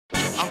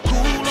I'm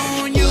cool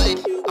on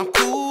you. I'm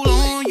cool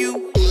on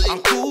you. I'm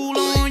cool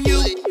on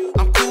you.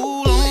 I'm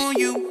cool on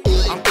you.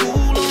 I'm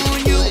cool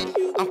on you.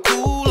 I'm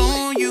cool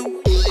on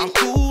you. I'm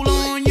cool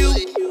on you.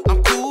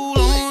 I'm cool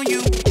on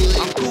you.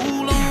 I'm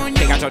cool on you.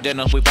 Take out your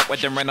dinner, we walk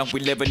with them rental. We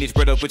live in these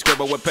riddles, we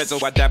scribble with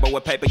pencil. I dabble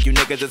with paper, you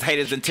niggas is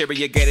haters,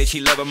 interrogated. She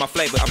loving my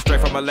flavor. I'm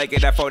straight from a lake,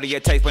 and that 40 a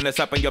taste. When it's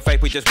up in your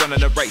face, we just running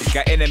the race.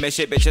 Got intimate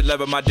shit, bitch, you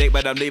loving my dick,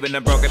 but I'm leaving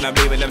them broken, I'm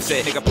leaving them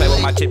sick. Nigga play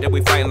with my chip, that we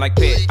fighting like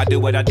pit. I do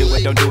what I do,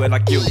 it don't do it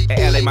like you.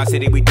 In LA, my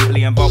city, we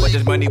deeply involved with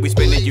this money we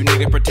spending. You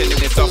niggas pretending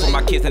it's all for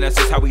my kids, and that's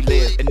just how we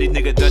live. And these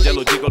niggas done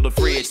jello jiggle the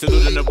fridge.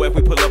 Saluting the web,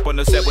 we pull up on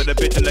the set with a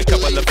bitch and a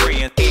couple of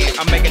friends. And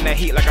I'm making that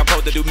heat like I'm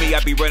supposed to do me. I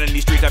be running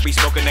these streets, I be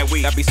smoking that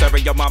weed. I be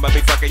serving your mama,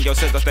 be fucking your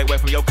sister. Stay away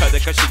from your cousin,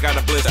 cause she got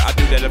a blizzard. I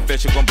do that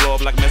official, gon' blow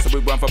up like missile. We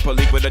run for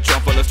police with a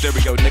trunk full of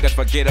stereo. Niggas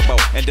forgettable,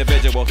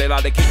 individual. They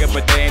like to kick it,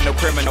 but they ain't no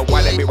criminal.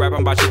 Why they be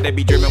rapping about shit they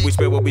be dreaming? We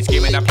spit what we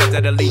scheming. I pledge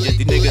that allegiance.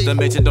 These niggas I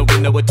mention don't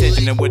get no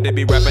attention. And what they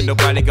be rapping,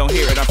 nobody gon'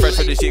 hear it. I'm fresh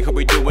for this shit, cause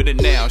we doing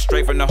it now.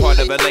 Straight from the heart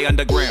of LA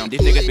underground.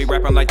 These niggas be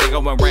rapping like they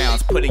going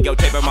rounds. Putting your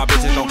tape on my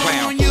bitches gon'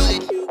 clown.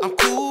 I'm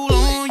cool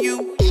on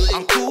you.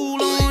 I'm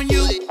cool on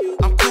you.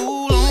 I'm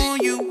cool on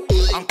you.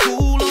 I'm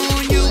cool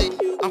on you.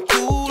 I'm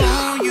cool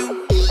on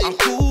you. I'm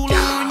cool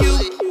on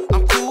you.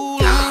 I'm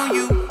cool on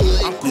you.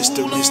 I'm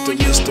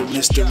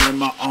Mister in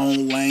my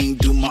own lane,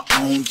 do my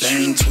own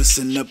thing,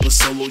 twisting up a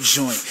solo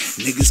joint.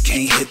 Niggas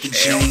can't hit the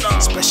joint,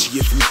 especially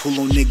if I'm cool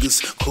on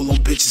niggas, cool on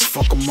bitches,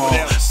 fuck them all.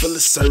 Feel a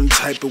certain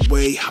type of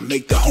way, I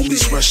make the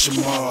homies rush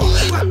them all.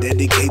 I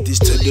dedicate this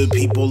to the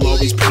people,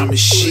 always promise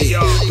shit.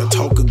 Y'all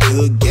talk a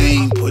good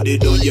game, put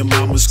it on your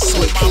mama's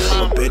quick.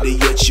 Or better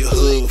yet, your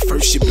hood.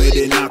 First, you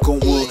better knock on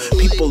wood.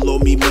 People owe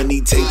me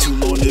money, take too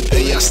long to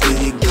pay, I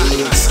steal your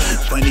goods.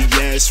 Funny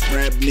ass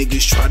rap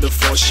niggas try to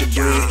force your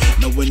bread,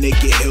 knowing they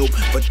get help,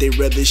 but they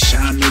rather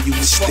shine on you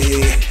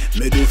instead.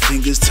 Middle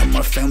fingers to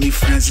my family,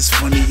 friends, it's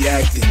funny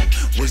acting.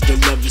 Where's the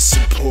love and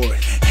support?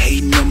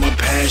 Hating on my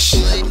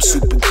passion. I'm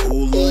super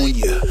cool on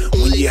ya.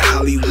 When you're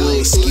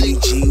Hollywood, skinny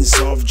jeans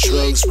off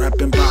drugs,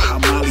 rapping about how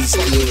Molly's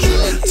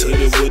good. To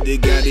the wood, they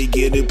gotta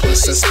get it.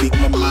 Plus I speak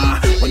my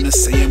mind. When I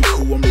say I'm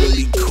cool, I'm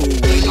really